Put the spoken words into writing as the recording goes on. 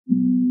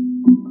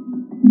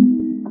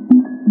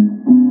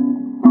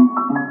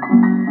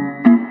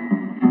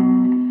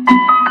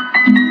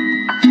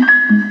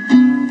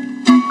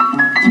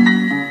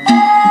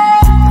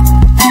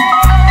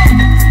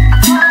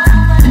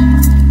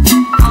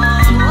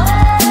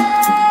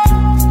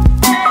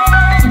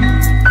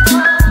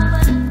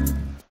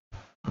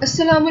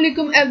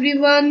Assalamualaikum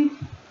everyone.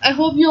 I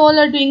hope you all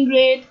are doing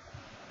great.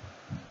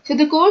 So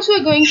the course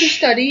we're going to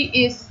study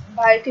is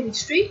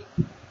biochemistry.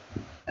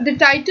 The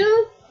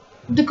title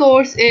of the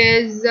course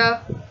is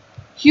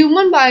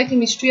Human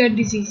Biochemistry and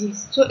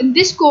Diseases. So in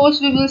this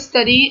course we will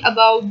study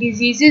about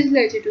diseases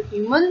related to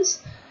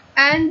humans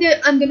and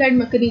their underlying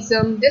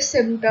mechanism, their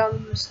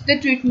symptoms, their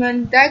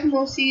treatment,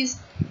 diagnosis,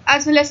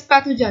 as well as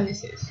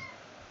pathogenesis.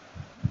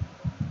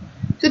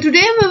 So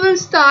today we will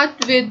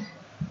start with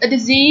a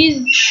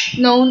disease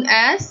known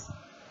as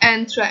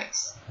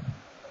anthrax.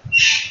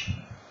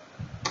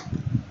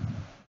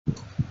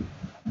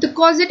 The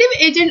causative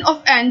agent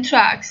of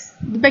anthrax,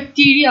 the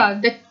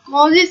bacteria that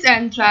causes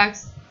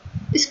anthrax,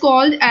 is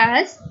called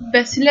as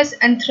Bacillus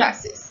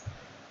anthracis.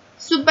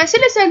 So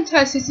Bacillus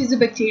anthracis is a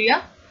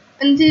bacteria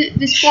and is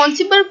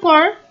responsible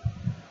for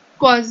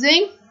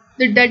causing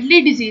the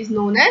deadly disease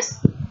known as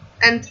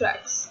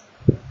anthrax.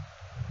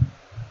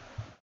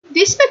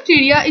 This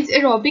bacteria is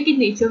aerobic in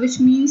nature, which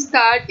means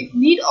that it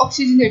needs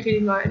oxygenated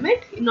environment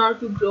in order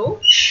to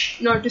grow,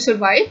 in order to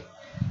survive.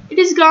 It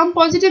is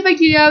gram-positive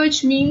bacteria,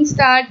 which means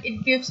that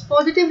it gives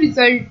positive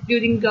result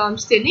during gram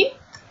staining.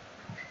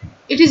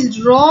 It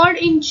is rod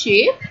in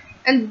shape,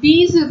 and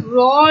these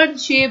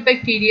rod-shaped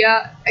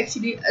bacteria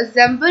actually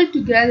assemble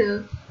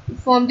together to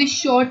form these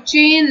short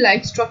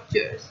chain-like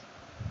structures.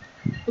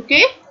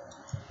 Okay?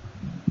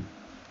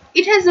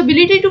 It has the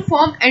ability to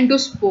form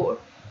endospore.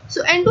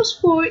 So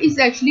endospore is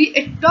actually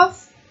a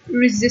tough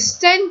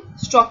resistant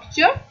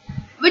structure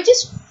which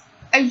is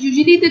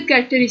usually the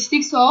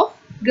characteristics of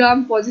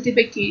gram-positive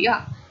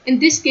bacteria. In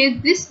this case,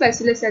 this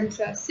Bacillus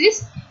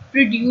anthracis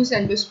produce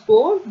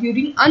endospore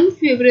during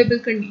unfavorable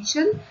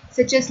conditions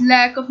such as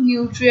lack of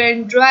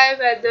nutrient, dry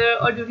weather,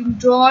 or during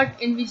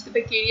drought in which the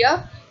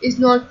bacteria is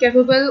not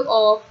capable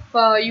of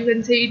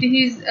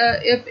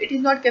it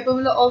is not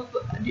capable of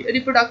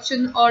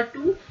reproduction or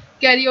to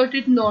carry out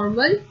its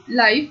normal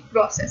life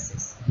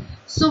processes.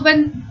 So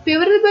when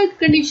favorable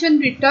condition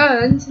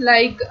returns,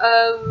 like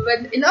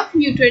when enough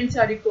nutrients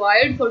are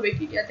required for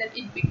bacteria, then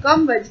it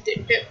becomes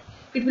vegetative.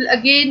 It will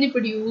again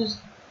reproduce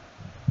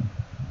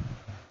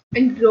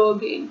and grow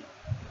again.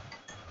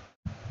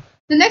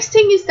 The next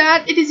thing is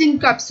that it is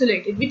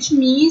encapsulated, which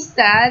means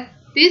that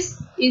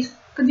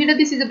consider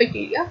this is a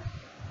bacteria.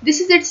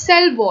 This is its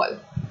cell wall.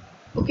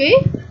 Okay,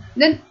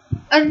 then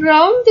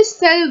around the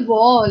cell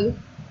wall,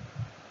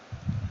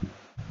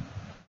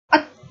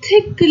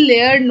 thick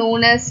layer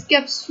known as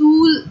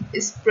capsule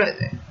is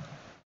present.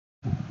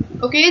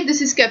 Okay,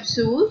 this is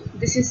capsule,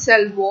 this is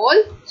cell wall.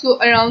 So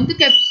around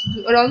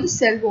the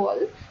cell wall,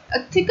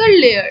 a thicker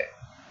layer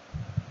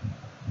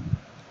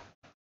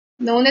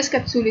known as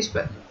capsule is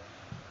present.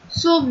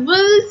 So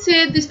we'll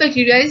say this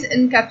bacteria is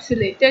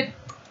encapsulated.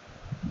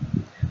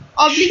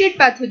 Obligate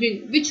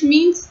pathogen, which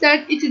means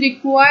that it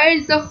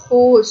requires a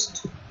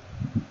host.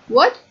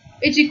 What?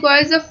 It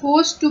requires a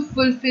host to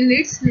fulfill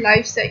its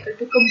life cycle,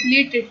 to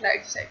complete its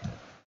life cycle.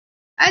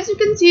 As you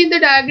can see in the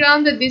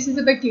diagram that this is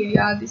a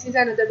bacteria, this is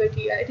another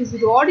bacteria. It is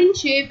rod in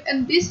shape,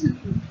 and this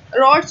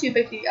rod shaped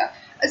bacteria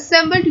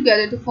assemble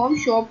together to form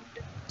short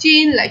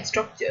chain-like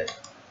structure.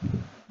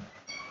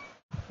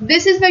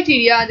 This is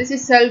bacteria, this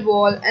is cell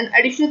wall, and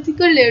additional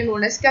thicker layer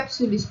known as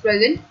capsule is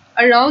present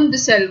around the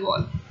cell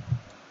wall.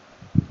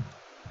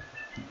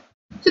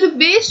 So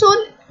based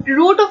on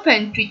route of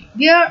entry,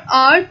 there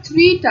are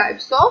three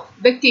types of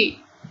bacteria.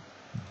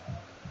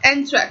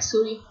 Anthrax,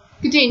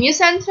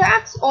 cutaneous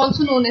anthrax,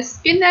 also known as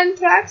skin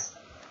anthrax,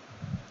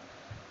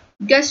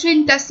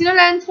 gastrointestinal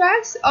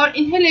anthrax, or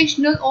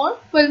inhalational or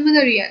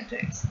pulmonary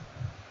anthrax.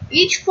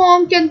 Each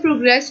form can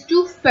progress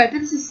to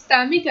fatal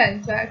systemic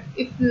anthrax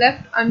if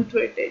left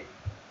untreated.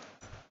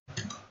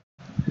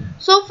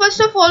 So first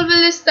of all,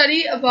 we'll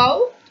study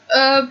about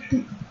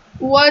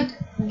what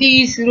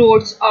these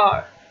routes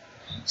are.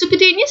 So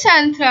cutaneous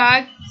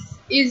anthrax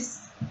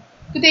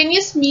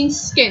cutaneous means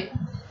skin.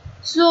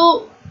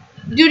 So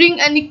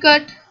during any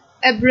cut,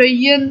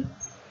 abrasion,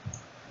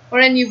 or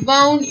any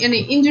wound,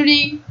 any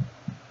injury,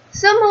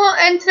 somehow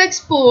anthrax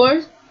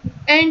spores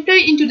enter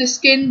into the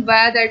skin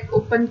via that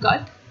open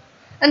cut,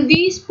 and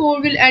these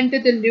spores will enter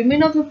the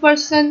lumen of the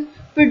person,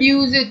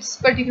 produce its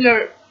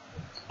particular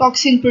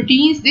toxin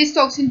proteins. These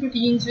toxin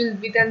proteins will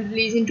be then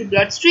released into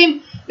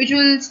bloodstream, which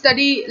we'll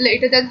study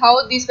later, that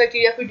how these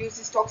bacteria produce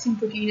this toxin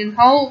protein and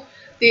how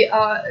they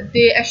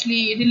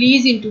actually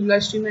release into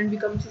bloodstream and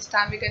become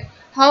systemic, and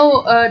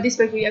how this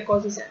bacteria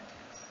causes anthrax.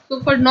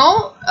 So for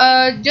now,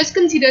 just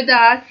consider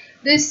that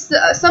this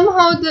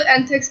somehow the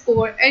anthrax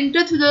spore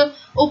enter through the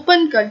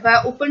open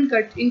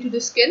cut into the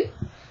skin,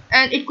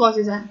 and it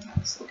causes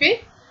anthrax.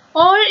 Okay,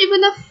 or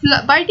even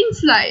a biting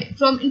fly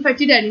from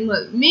infected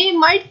animal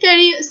might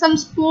carry some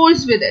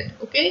spores with it.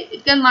 Okay,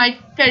 it might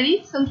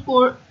carry some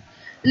spore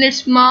in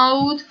its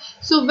mouth.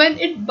 So when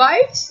it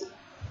bites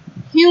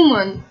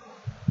human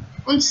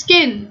on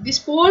skin, the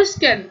spores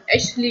can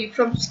actually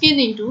from skin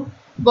into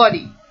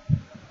body,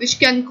 which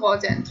can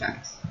cause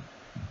anthrax.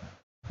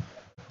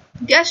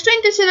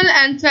 Gastrointestinal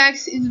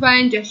anthrax is by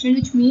ingestion,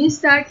 which means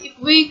that if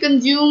we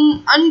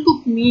consume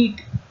uncooked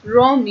meat,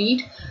 raw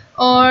meat,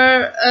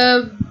 or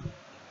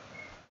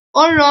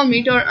raw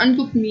meat or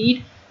uncooked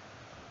meat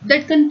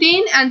that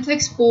contain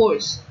anthrax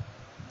spores.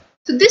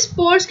 So these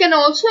spores can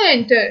also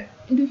enter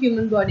into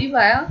human body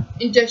via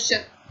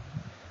ingestion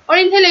or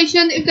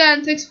inhalation. If the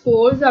anthrax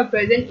spores are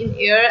present in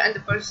air and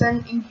the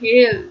person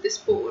inhales the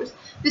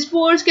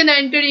spores can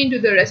enter into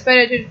the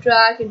respiratory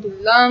tract, into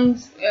the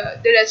lungs,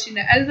 they rest in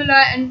the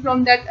alveoli, and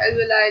from that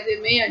alveoli they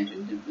may enter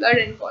into blood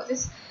and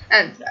causes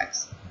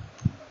anthrax.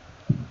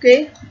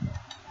 Okay.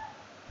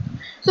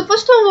 So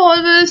first of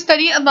all, we'll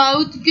study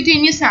about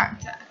cutaneous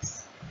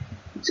anthrax.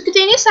 So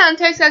cutaneous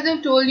anthrax, as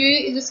I've told you,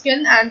 is a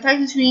skin anthrax,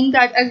 which means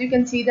that, as you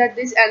can see, that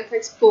this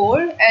anthrax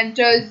spore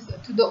enters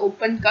through the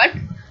open cut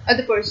of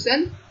the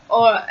person,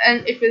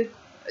 and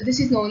this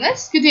is known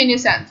as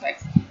cutaneous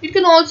anthrax. It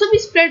can also be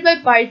spread by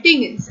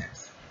biting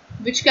insects,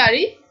 which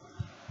carry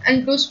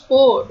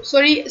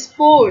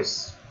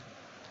spores,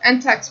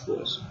 anthrax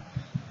spores.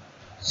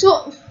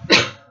 So,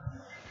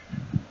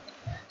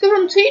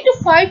 from 3 to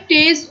 5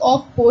 days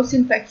of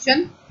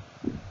post-infection,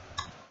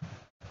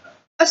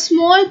 a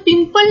small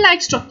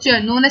pimple-like structure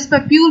known as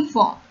papule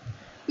form,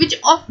 which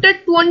after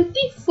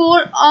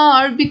 24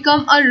 hours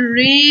become a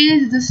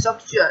raised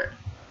structure,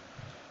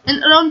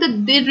 and around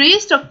the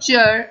raised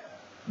structure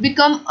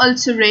become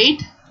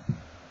ulcerate.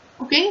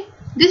 Okay,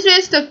 this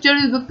raised structure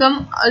will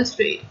become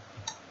ulcerate.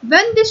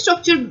 When this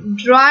structure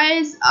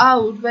dries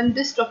out,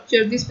 this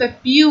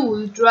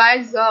papule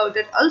dries out,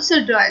 that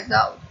ulcer dries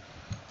out,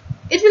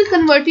 it will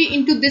convert it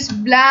into this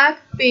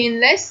black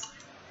painless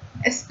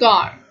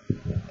scar.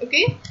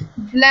 Okay,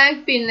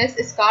 black painless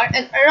scar,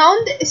 and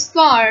around the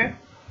scar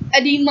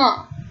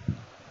edema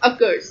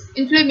occurs,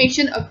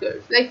 inflammation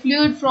occurs, like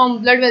fluid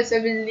from blood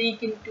vessel will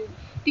leak into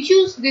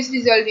tissues. This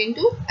result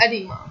into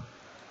edema.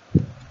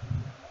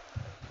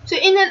 So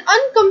in an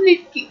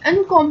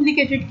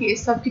uncomplicated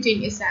case of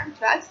cutaneous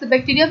anthrax, the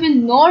bacteria will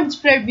not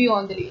spread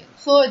beyond the lesion.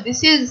 So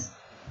this is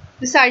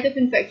the site of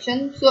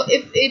infection. So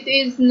if it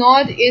is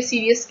not a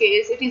serious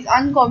case, it is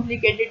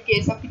uncomplicated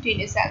case of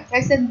cutaneous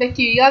anthrax, and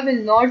bacteria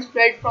will not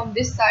spread from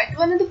this site to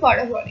another part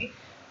of body,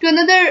 to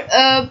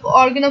another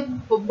organ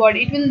of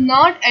body. It will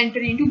not enter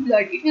into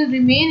blood. It will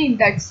remain in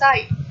that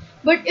site.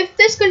 But if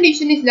this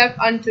condition is left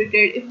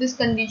untreated, if this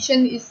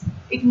condition is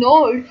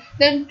ignored,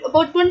 then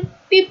about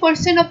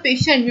 20% of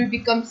patients will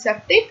become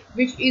septic,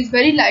 which is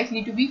very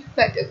likely to be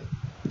fatal.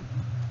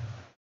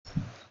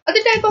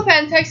 Other type of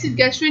anthrax is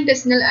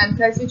gastrointestinal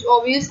anthrax, which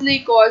obviously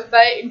caused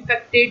by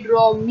infected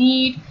raw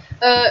meat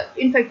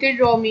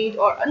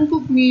or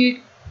uncooked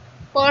meat,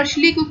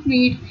 partially cooked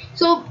meat.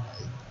 So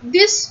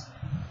this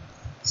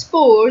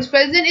spores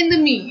present in the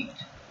meat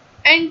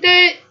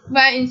enter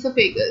by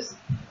esophagus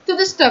to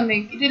the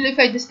stomach. It will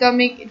affect the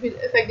stomach, it will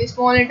affect the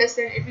small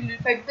intestine, it will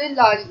affect the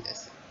large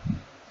intestine.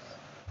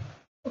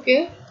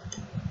 Okay.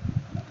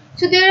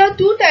 So there are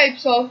two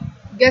types of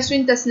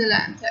gastrointestinal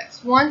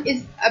anthrax. One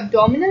is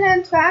abdominal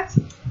anthrax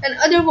and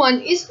other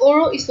one is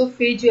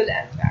oroesophageal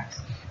anthrax.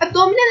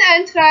 Abdominal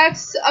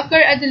anthrax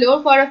occur at the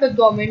lower part of the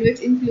abdomen, which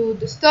include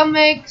the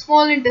stomach,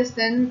 small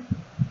intestine,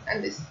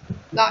 and this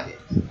large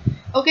intestine.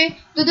 Okay,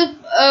 so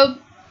the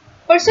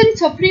person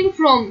suffering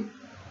from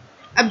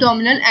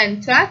abdominal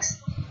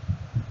anthrax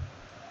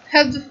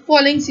have the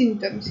following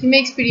symptoms. He may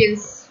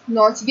experience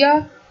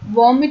nausea,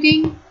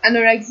 vomiting,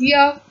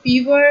 anorexia,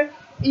 fever,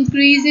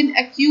 increase in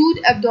acute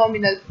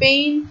abdominal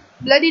pain,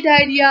 bloody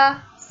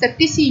diarrhea,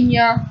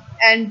 septicemia,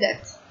 and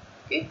death.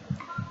 Okay.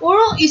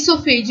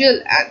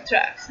 Oroesophageal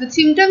anthrax. The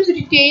symptoms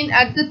retain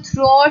at the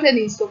throat and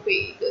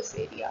esophagus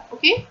area.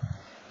 Okay.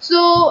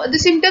 So the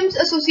symptoms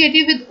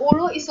associated with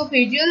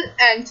oroesophageal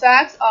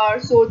anthrax are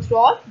sore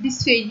throat,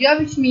 dysphagia,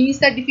 which means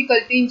that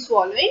difficulty in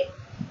swallowing,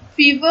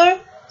 fever,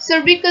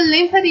 cervical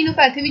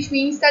lymphadenopathy, which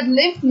means that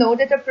lymph nodes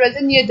that are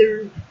present near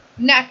the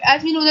neck.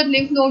 As we know that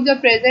lymph nodes are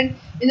present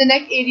in the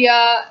neck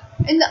area,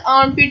 in the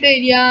armpit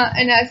area,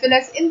 and as well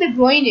as in the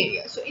groin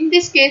area. So in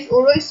this case,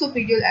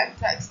 oroesophageal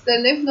anthrax, the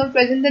lymph node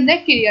present in the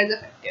neck area is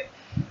affected.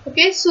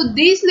 Okay, so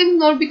these lymph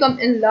nodes become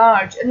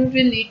enlarged and it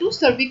will lead to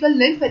cervical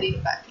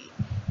lymphadenopathy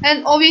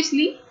and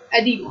obviously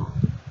edema.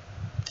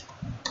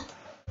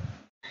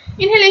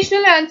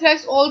 Inhalational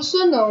anthrax,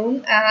 also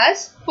known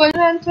as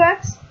pulmonary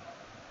anthrax.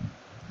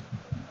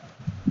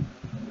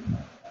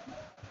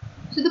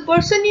 So the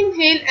person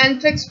inhale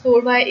anthrax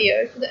spore by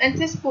air. So the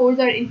anthrax spores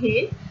are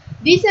inhaled.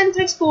 These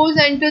anthrax spores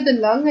enter the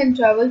lung and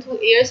travel through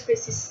air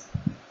spaces.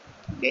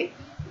 Okay,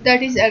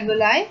 that is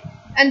alveoli.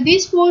 And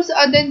these spores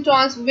are then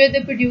where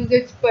they produce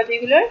its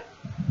particular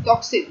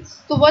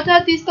toxins. So what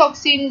are these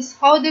toxins?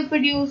 How they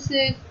produce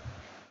it?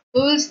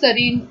 We will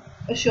study in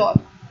a short.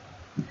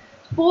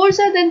 Spores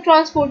are then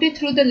transported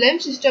through the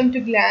lymph system to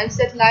glands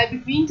that lie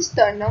between the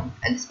sternum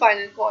and the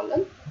spinal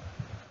column,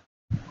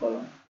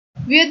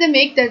 where they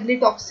make deadly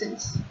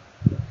toxins.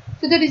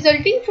 So the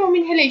resulting from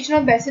inhalation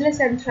of Bacillus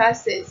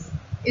anthracis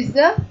is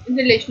the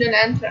inhalational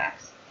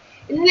anthrax.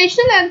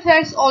 Inhalational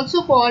anthrax,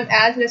 also called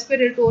as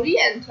respiratory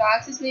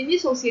anthrax, is mainly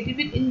associated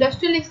with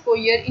industrial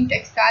exposure in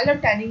textile or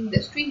tanning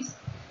industries.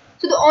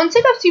 So the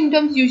onset of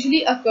symptoms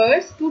usually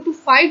occurs 2 to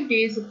 5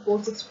 days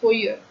post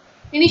exposure.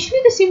 Initially,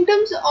 the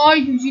symptoms are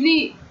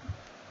usually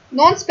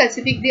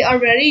non-specific. They are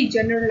very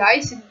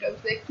generalized symptoms,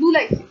 like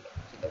flu-like symptoms.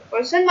 So the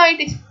person might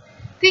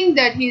think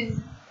that he is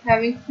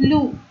having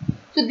flu.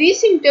 So these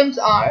symptoms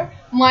are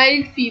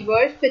mild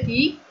fever,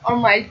 fatigue, or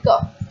mild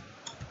cough.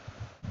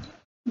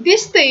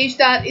 This stage,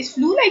 that is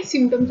flu-like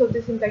symptoms of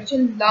this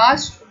infection,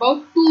 lasts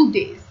about 2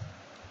 days,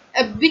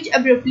 which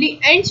abruptly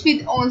ends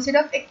with onset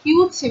of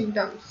acute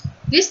symptoms.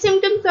 These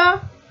symptoms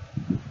are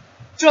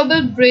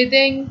trouble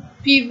breathing,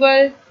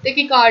 fever,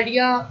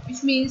 tachycardia,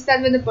 which means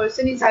that when the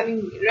person is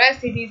having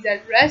rest, it is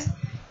at rest,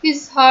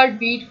 his heart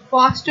beat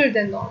faster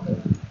than normal.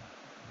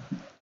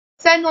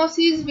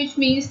 Cyanosis, which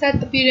means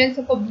that appearance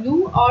of a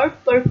blue or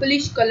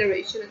purplish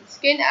coloration in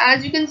skin,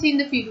 as you can see in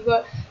the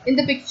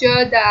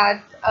picture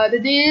that the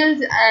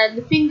nails and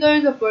the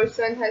fingers of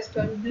person has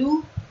turned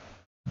blue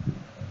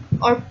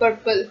or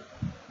purplish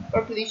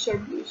or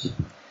bluish.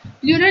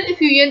 Pleural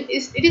effusion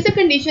is a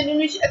condition in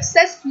which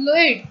excess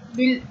fluid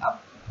builds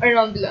up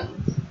around the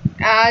lungs.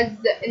 As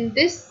in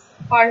this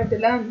part of the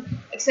lung,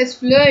 excess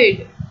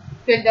fluid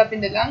filled up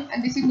in the lung,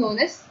 and this is known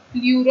as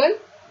pleural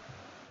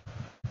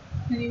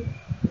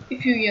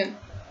effusion.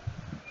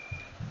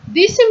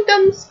 These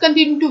symptoms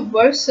continue to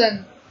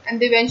worsen and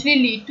they eventually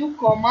lead to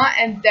coma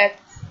and death.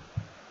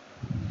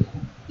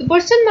 The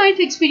person might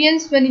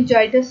experience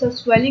meningitis or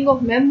swelling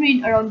of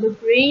membrane around the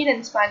brain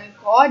and spinal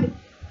cord.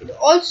 It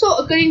also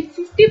occurs in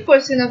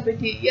 50%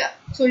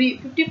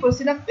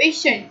 of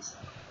patients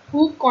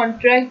who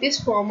contract this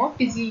form of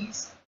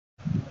disease.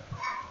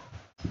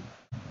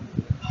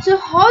 So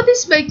how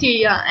this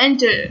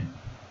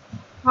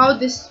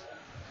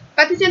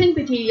pathogenic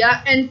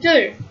bacteria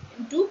enter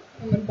into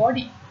human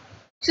body?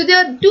 So there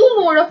are two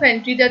modes of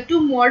entry, there are two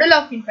models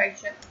of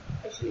infection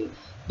actually.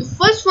 The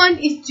first one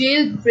is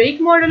jailbreak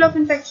model of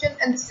infection,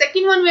 and the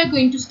second one we are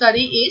going to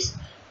study is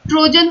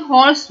Trojan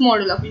horse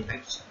model of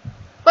infection.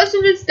 First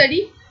we will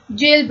study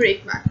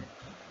jailbreak method.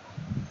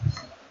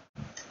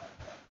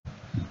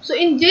 So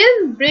in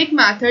jailbreak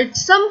method,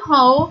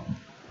 somehow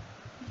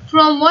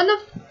from one of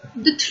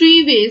the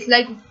three ways,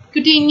 like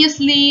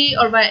cutaneously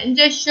or via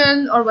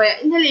ingestion or via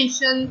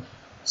inhalation,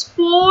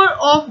 spore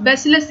of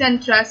Bacillus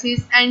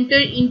anthracis enter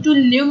into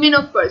lumen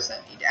of person.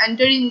 It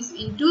enters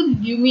into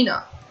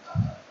lumina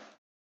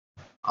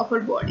of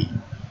our body,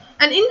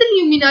 and in the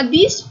lumina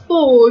these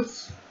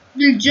spores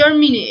will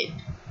germinate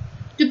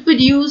to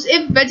produce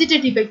a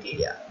vegetative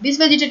bacteria. This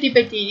vegetative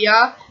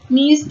bacteria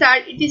means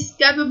that it is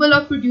capable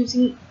of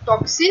producing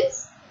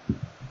toxins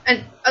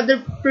and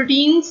other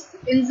proteins,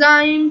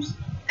 enzymes,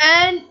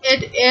 and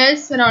it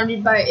is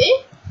surrounded by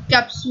a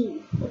capsule.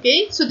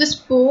 Okay, so the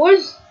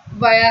spores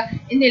via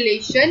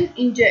inhalation,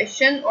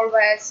 ingestion, or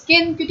via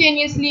skin,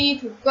 cutaneously,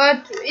 through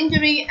cut, through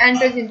injury,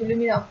 enters into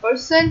lumina of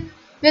person,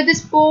 where the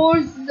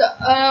spores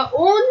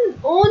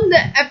own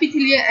the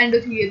epithelial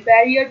endothelial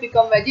barrier,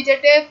 become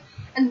vegetative,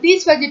 and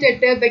these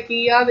vegetative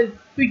bacteria will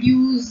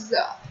produce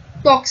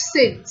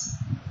toxins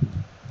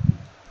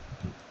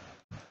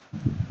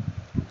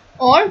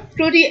or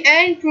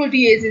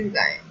protease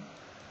enzyme.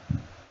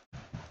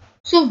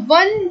 So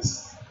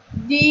once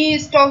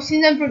these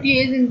toxins and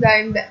protease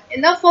enzyme,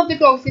 enough of the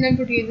toxin and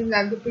protease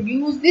enzyme to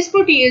produce this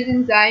protease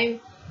enzyme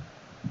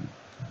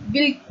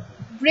will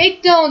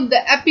break down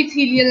the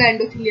epithelial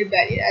endothelial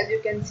barrier. As you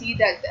can see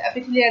that the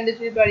epithelial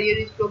endothelial barrier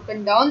is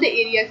broken down, the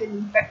areas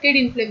infected,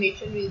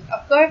 inflammation will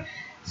occur.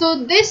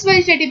 So this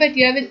vegetative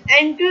bacteria will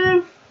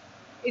enter,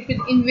 it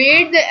will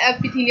invade the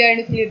epithelial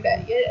endothelial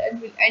barrier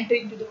and will enter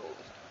into the host.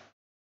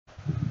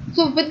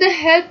 So with the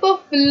help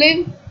of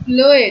lymph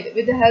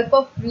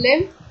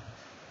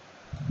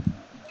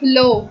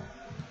flow,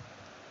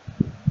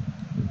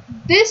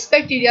 this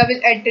bacteria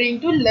will enter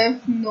into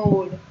lymph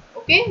node.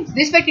 Okay,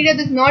 this bacteria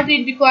does not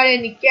require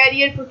any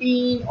carrier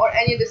protein or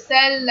any other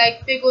cell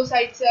like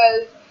phagocyte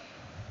cells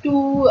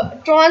to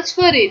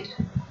transfer it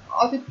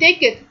or to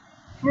take it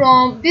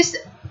from this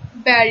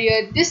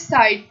barrier, this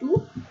side,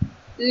 to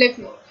lymph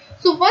node.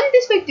 So once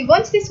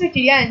this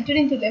bacteria enter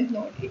into lymph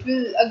node, it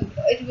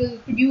will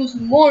produce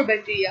more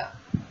bacteria.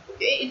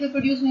 Okay, it will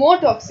produce more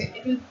toxin,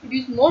 it will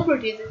produce more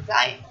protease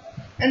enzyme,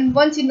 and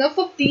once enough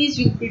of these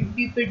will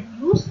be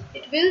produced,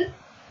 it will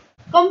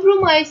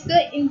compromise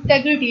the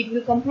integrity, it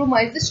will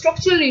compromise the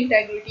structural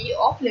integrity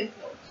of lymph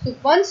node. So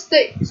once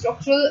the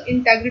structural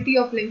integrity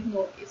of lymph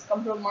node is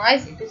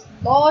compromised, it is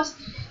lost,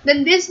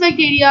 then these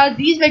bacteria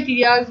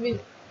will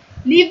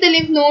leave the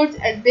lymph nodes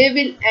and they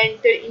will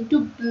enter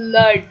into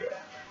blood.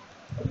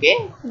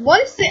 Okay,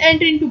 once they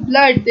enter into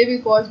blood, they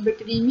will cause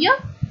bacteremia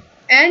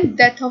and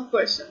death of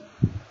person.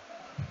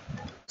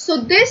 So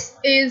this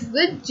is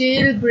the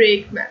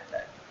jailbreak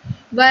method,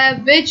 by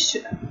which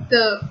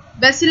the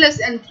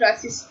Bacillus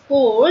anthracis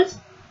spores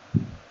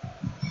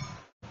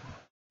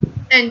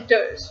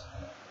enters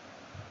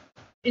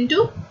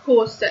into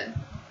host cell.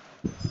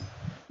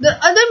 The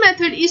other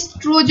method is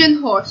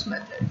Trojan horse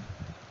method.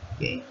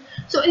 Okay,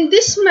 so in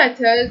this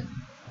method,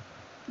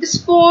 the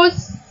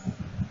spores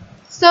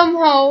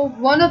somehow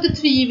one of the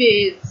three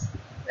ways,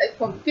 like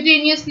from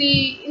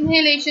cutaneously,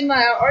 inhalation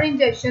via or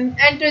injection,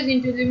 enters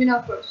into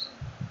lumina person.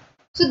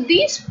 So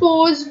these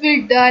spores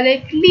will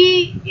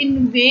directly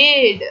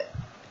invade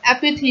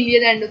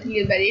epithelial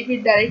endothelial barrier. It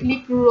will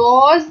directly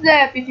cross the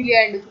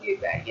epithelial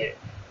endothelial barrier.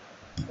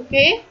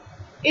 Okay,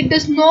 it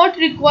does not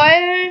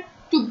require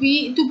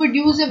to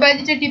produce a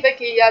vegetative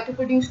bacteria, to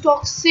produce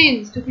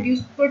toxins, to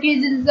produce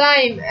protease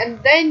enzyme,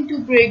 and then to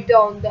break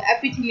down the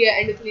epithelial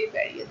endothelial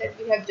barrier that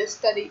we have just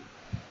studied.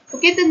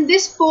 Okay, then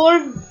this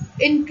spore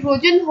in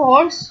Trojan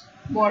horse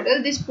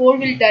model, this spore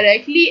will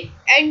directly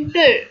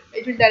enter,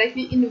 it will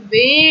directly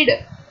invade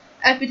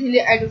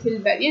epithelial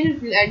endothelial barrier,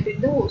 it will enter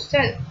the host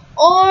cell,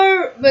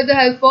 or with the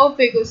help of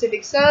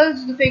phagocytic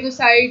cells, the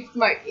phagocytes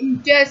might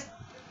ingest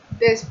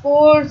the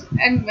spores,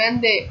 and when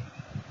they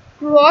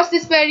cross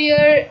this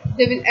barrier,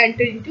 they will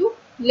enter into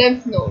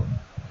lymph node.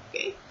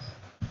 Okay,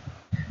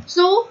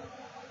 so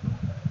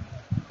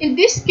in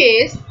this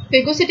case,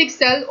 phagocytic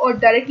cell or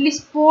directly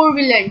spore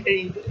will enter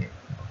into it,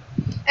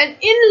 and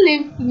in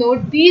lymph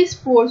node these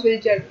spores will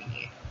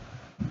germinate.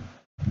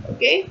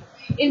 Okay,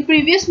 in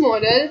previous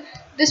model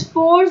the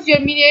spores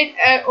germinate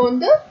on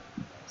the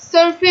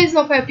surface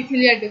of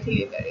epithelial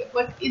endothelial barrier,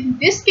 but in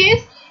this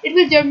case it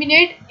will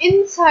germinate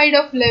inside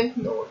of lymph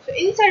node. So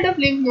inside of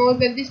lymph node,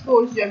 when the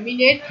spores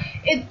germinate,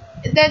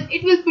 then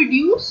it will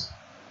produce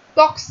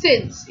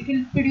toxins. It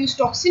will produce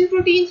toxin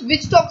proteins.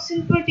 Which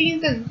toxin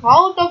proteins and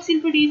how toxin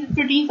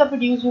proteins are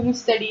produced, we will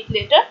study it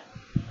later.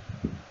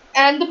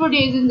 And the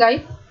protease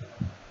enzyme.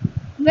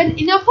 When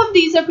enough of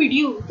these are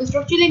produced, the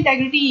structural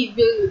integrity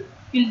will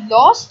be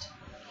lost.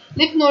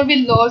 Lymph node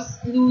will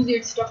lose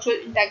its structural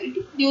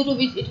integrity, due to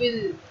which it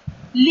will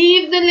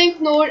leave the lymph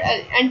node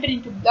and enter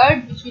into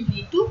blood, which will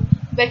lead to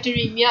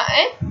bacteremia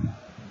and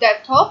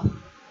death of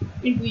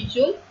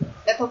individual,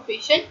 death of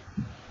patient,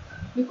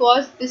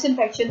 because this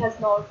infection has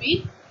not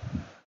been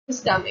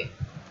systemic.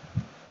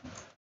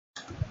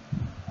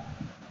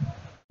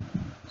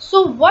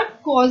 So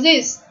what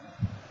causes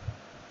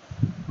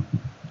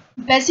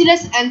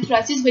Bacillus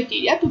anthracis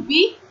bacteria to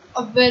be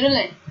a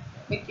virulent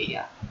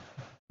bacteria?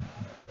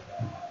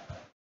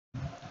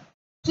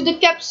 So the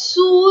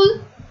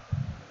capsule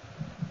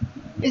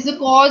is the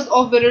cause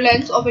of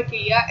virulence of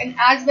bacteria, and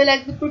as well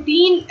as the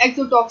protein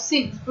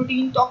exotoxins,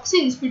 protein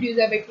toxins produced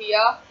by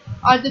bacteria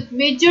are the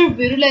major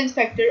virulence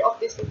factor of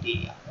this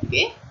bacteria.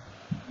 Okay,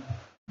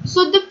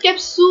 so the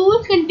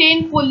capsule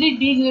contain poly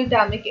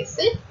D-glutamic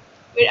acid,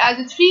 whereas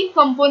the three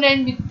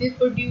component which they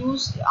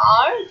produce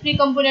are three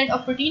component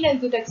of protein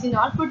exotoxin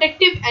are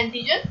protective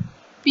antigen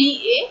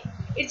PA,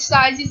 its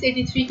size is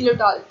 83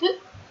 kilodalton,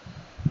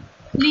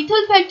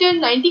 lethal factor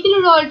 90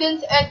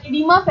 kilodaltons, and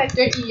edema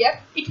factor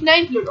EF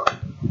 89 kilodaltons.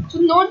 So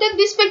note that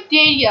this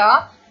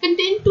bacteria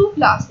contain two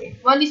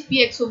plasmids. One is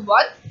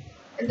PXO1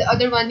 and the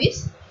other one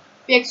is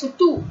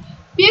PXO2.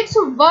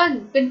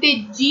 PXO1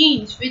 contains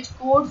genes which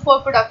code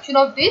for production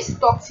of this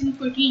toxin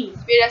proteins,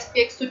 whereas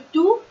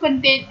PXO2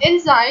 contain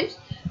enzymes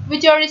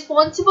which are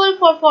responsible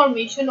for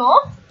formation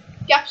of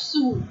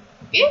capsule.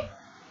 Okay,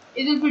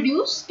 it will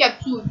produce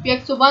capsule.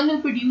 PXO1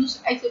 will produce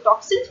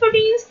exotoxin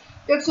proteins,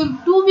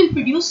 PXO2 will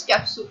produce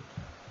capsule.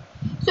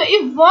 So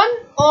if one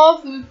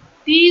of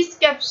these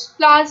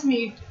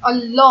plasmids are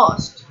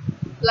lost,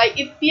 like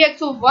if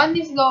PXO1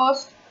 is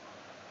lost,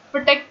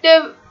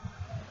 protective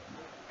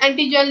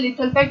antigen,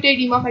 lethal factor,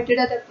 edema factor,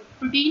 that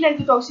protein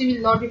exotoxin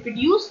will not be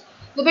produced,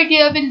 the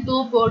bacteria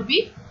will therefore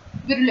be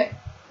virulent.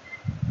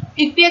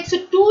 If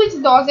PXO2 is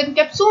lost, then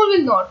capsule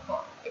will not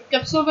form. If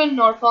capsule will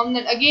not form,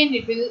 then again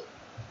it will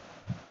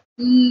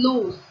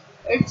lose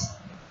its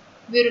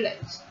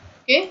virulence.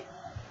 Okay,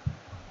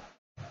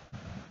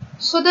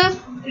 so the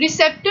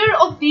receptor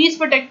of these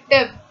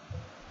protective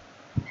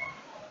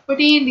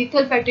protein,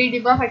 lethal factor,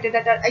 edema factor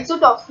that are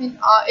exotoxin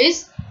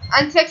is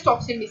anthrax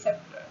toxin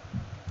receptor.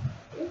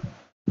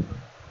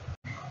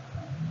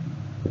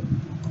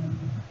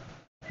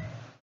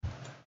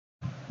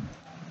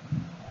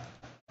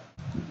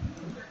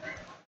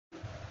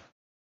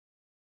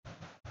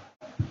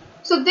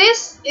 So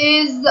this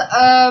is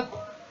the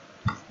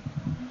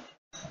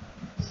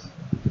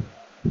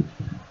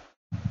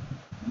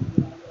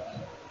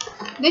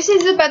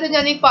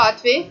pathogenic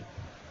pathway.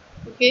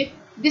 Okay,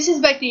 this is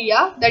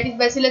bacteria, that is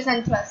Bacillus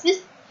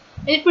anthracis,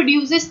 and it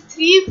produces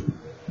three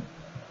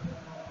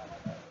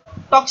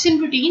toxin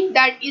protein,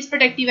 that is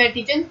protective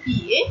antigen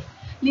PA,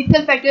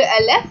 lethal factor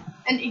LF,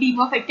 and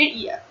edema factor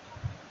EF.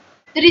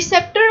 The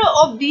receptor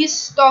of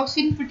these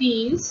toxin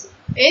proteins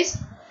is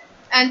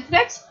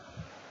anthrax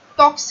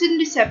toxin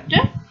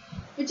receptor,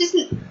 which is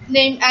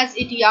named as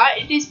ATR.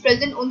 It is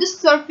present on the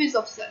surface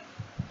of cell.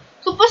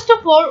 So first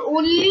of all,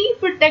 only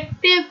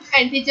protective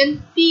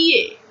antigen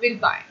PA will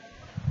bind.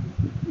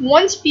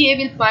 Once PA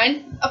will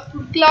bind, a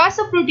class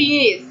of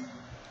protease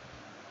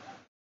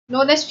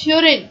known as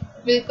furin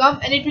will come,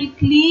 and it will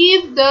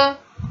cleave the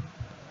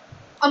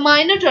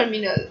amino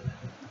terminal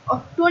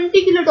of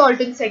 20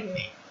 kilodalton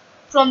segment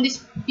from this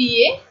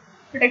PA,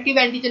 protective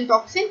antigen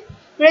toxin,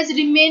 whereas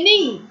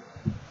remaining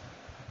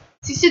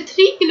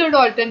 63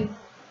 kilodalton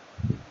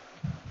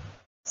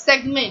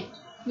segment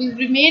will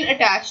remain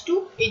attached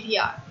to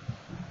ATR.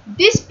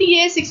 This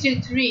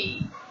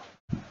PA63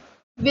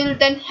 will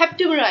then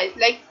heptamerize,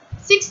 like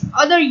 6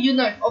 other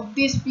units of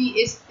this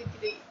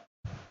PA63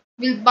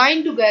 will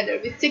bind together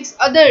with 6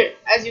 other,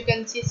 as you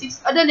can see,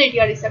 6 other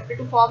ATR receptor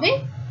to form a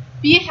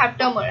PA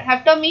haptamer.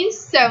 Hapta means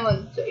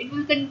 7, so it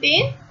will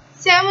contain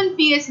 7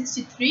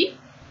 PA63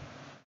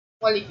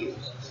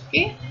 molecules.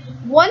 Okay,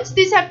 once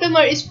this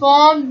haptamer is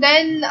formed,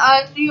 then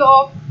 3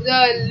 of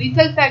the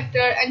lethal factor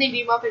and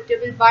edema factor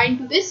will bind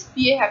to this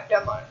PA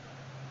haptamer.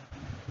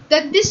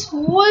 Then this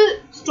whole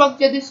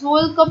structure, this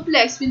whole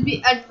complex will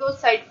be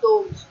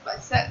endocytosed by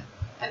cell,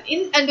 and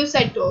in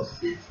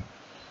endocytosis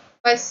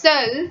by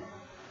cell,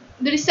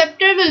 the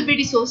receptor will be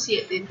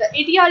dissociated. The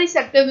ATR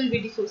receptor will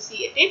be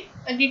dissociated,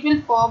 and it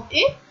will form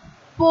a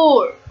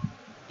pore.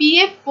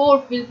 PA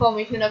pore will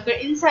formation occur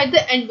inside the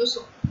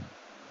endosome.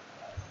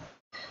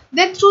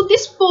 Then through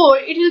this pore,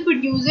 it will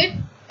produce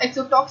an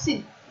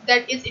exotoxin,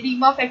 that is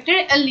edema factor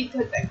and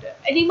lethal factor.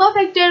 Edema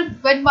factor,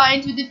 when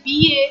binds with the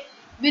PA,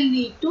 will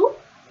lead to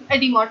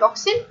edema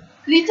toxin.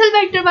 Lethal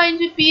factor binds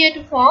with PA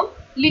to form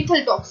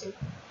lethal toxin.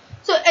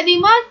 So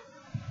edema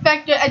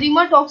factor,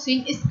 edema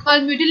toxin, is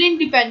called muddin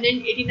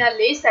dependent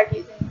adenylase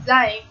cyclase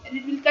enzyme, and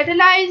it will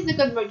catalyze the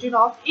conversion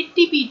of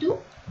ATP to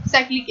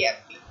cyclic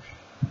AMP.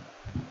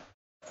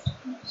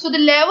 So the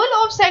level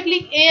of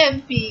cyclic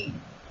AMP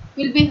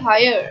will be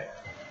higher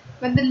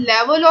when the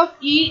level of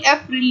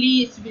EF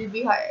release will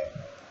be higher.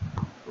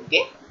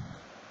 Okay.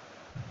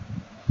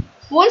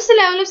 Once the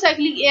level of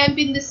cyclic AMP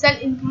in the cell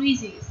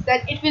increases, then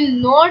it will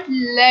not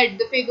let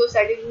the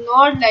phagocyte, it will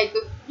not let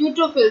the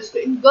neutrophils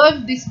to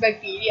engulf this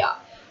bacteria,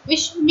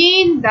 which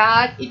means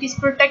that it is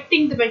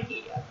protecting the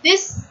bacteria.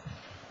 This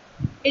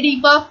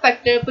edema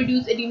factor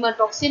produces edema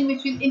toxin,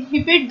 which will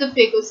inhibit the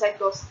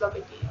phagocytosis of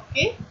bacteria.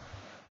 Okay.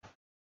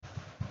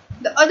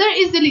 The other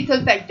is the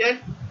lethal factor.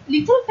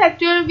 Lethal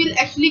factor will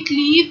actually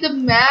cleave the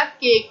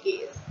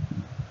MAPKKs.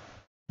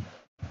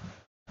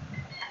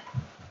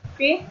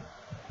 Okay.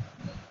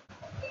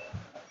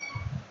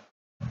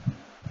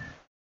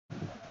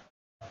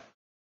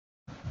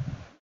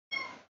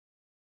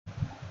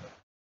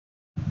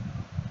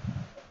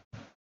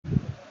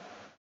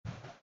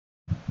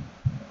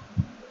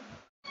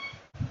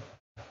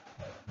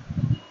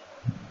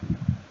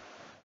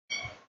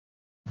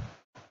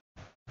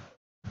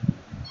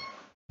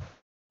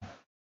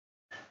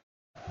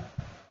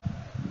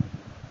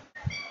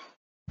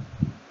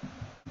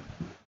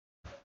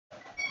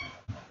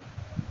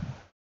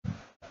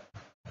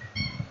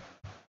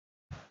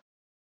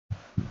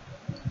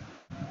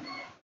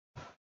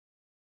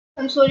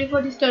 I'm sorry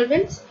for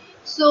disturbance.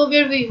 So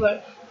where we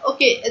were.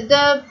 Okay,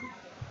 the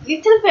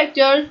lethal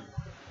factor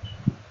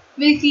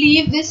will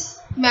cleave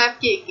this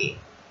MAPKK.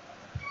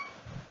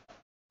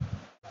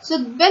 So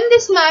when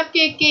this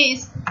MAPKK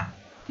is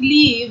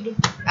cleaved,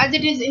 as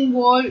it is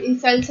involved in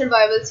cell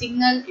survival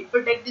signal, it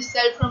protects the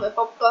cell from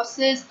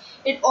apoptosis.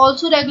 It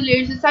also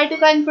regulates the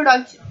cytokine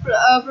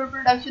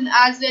production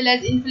as well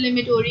as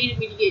inflammatory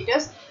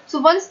mediators. So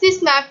once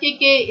this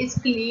MAPKK is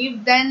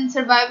cleaved, then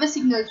survival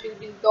signals will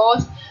be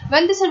lost.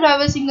 When the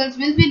survival signals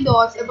will be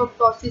lost,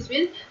 apoptosis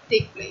will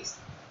take place.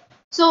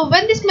 So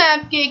when this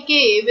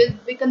MAPKK will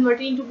be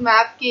converted into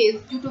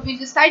MAPKs, due to which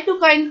the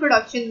cytokine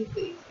production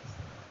increases.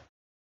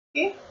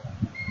 Okay.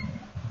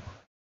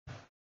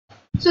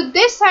 So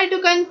this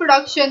cytokine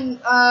production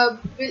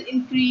will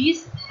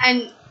increase,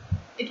 and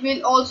it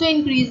will also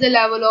increase the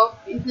level of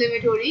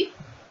inflammatory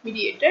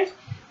mediators,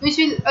 which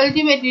will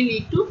ultimately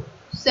lead to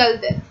cell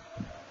death.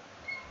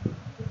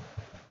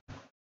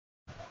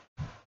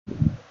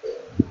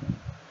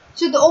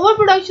 So the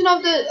overproduction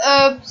of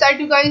the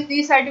cytokines,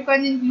 these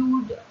cytokines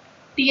include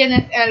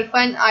TNF alpha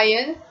and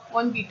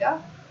IL-1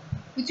 beta,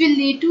 which will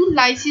lead to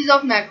lysis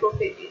of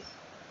macrophages.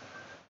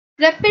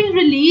 Rapid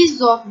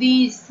release of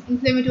these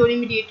inflammatory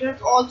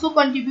mediators also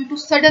contribute to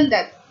sudden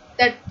death,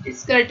 that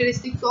is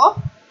characteristics of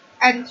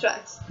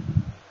anthrax.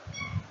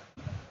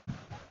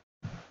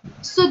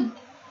 So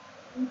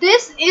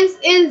this is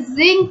a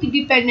zinc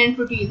dependent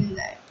protein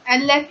enzyme.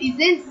 NLF is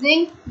a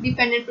zinc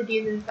dependent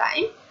protein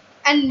enzyme,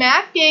 and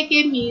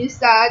MAPKK means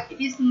that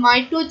it is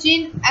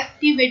mitogen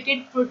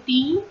activated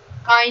protein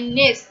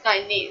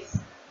kinase.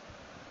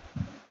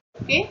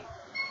 Okay.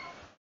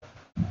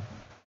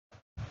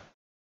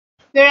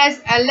 Whereas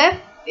LF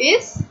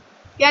is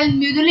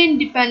calmodulin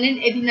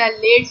dependent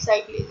adenylate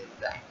cyclase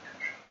enzyme.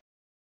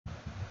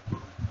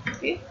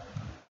 Okay.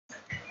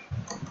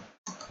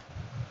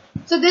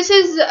 So this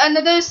is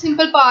another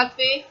simple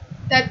pathway,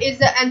 that is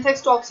the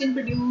anthrax toxin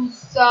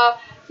produce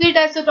 3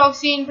 types of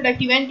toxin: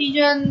 protective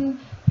antigen,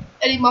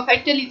 edema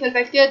factor, lethal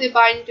factor. They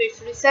bind to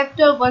its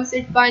receptor. Once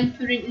it binds,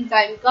 furin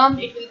enzyme comes,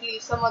 it will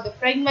leave some other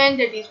fragment,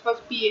 that is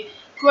first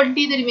PA20,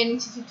 the remaining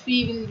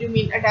 63 will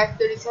remain attached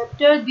to the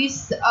receptor.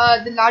 This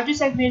the larger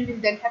segment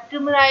will then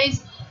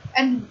haptamerize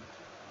and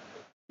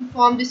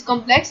form this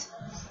complex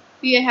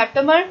PA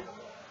haptamer,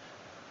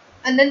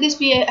 and then this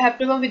PA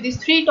haptamer with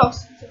these 3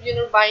 toxin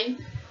subunit bind,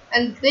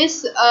 and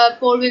this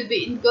pore will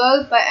be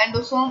engulfed by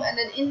endosome, and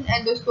then in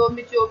endosome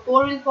mature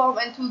pore will form,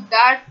 and through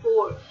that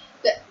pore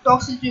the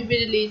toxins will be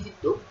released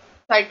into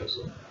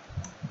cytosol.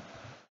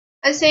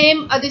 And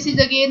same, this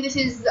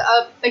is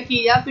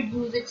bacteria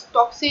produce its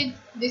toxin.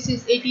 This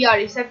is ATR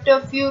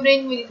receptor.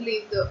 Furin will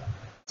release the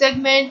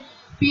segment.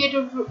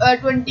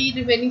 PA20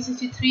 remaining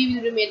 63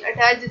 will remain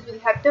attached. This will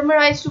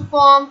heptamerize to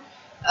form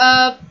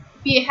PA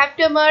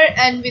heptamer,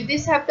 and with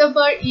this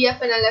heptamer,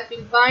 EF and LF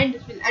will bind.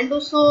 This will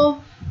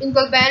endosome. In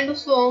the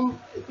endosome,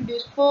 will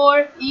produce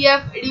spore.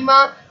 EF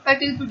edema. Fat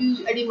will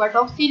produce edema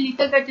toxin.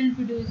 Lethal fat will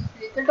produce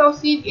lethal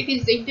toxin. It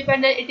is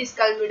independent. It is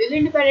calmodal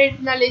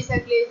independent. Phenolase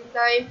cyclase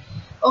enzyme.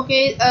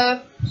 Okay,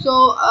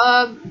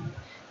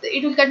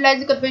 it will catalyze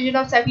the conversion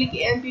of cyclic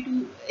AMP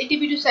to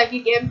ATP to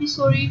cyclic AMP.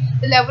 Sorry,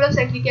 the level of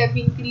cyclic AMP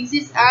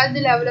increases as the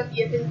level of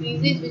EF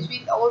increases, which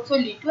will also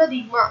lead to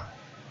edema.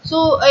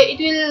 So it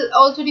will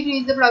also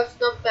decrease the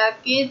production of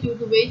PAPase, due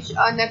to which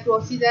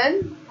necrosis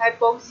and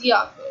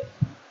hypoxia occurs.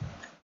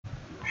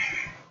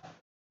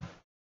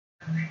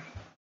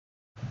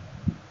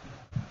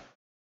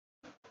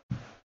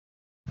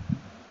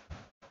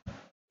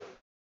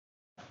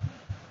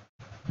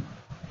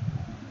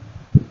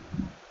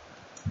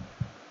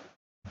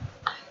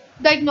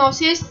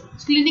 Diagnosis.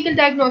 Clinical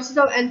diagnosis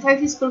of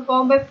anthrax is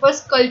performed by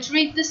first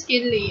culturing the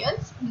skin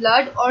layers,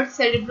 blood or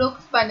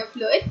cerebrospinal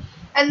fluid,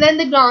 and then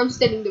the gram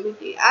staining the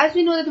bacteria. As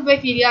we know that the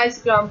bacteria is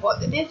gram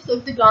positive, so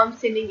if the gram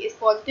staining is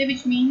positive,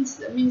 which means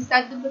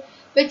that the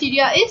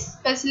bacteria is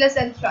Bacillus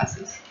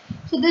anthracis.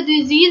 So the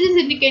disease is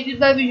indicated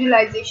by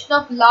visualization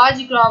of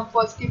large gram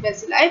positive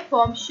bacilli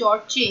form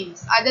short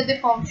chains. Either they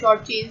form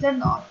short chains or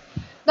not.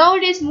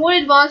 Nowadays, more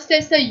advanced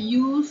tests are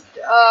used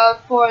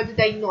for the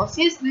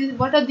diagnosis.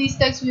 What are these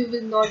tests we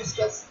will not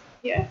discuss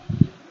here.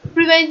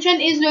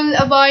 Prevention is will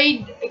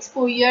avoid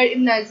exposure,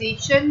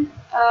 immunization.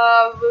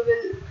 We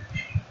will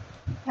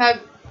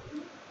have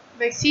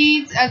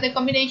vaccines and the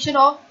combination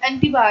of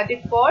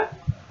antibiotic for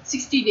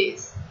 60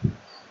 days.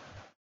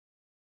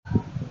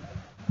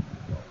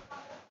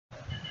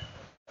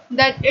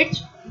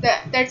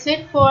 That's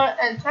it for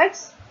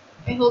anthrax.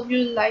 I hope you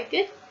like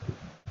it.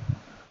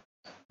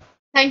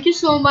 Thank you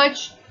so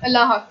much.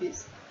 Allah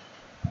Hafiz.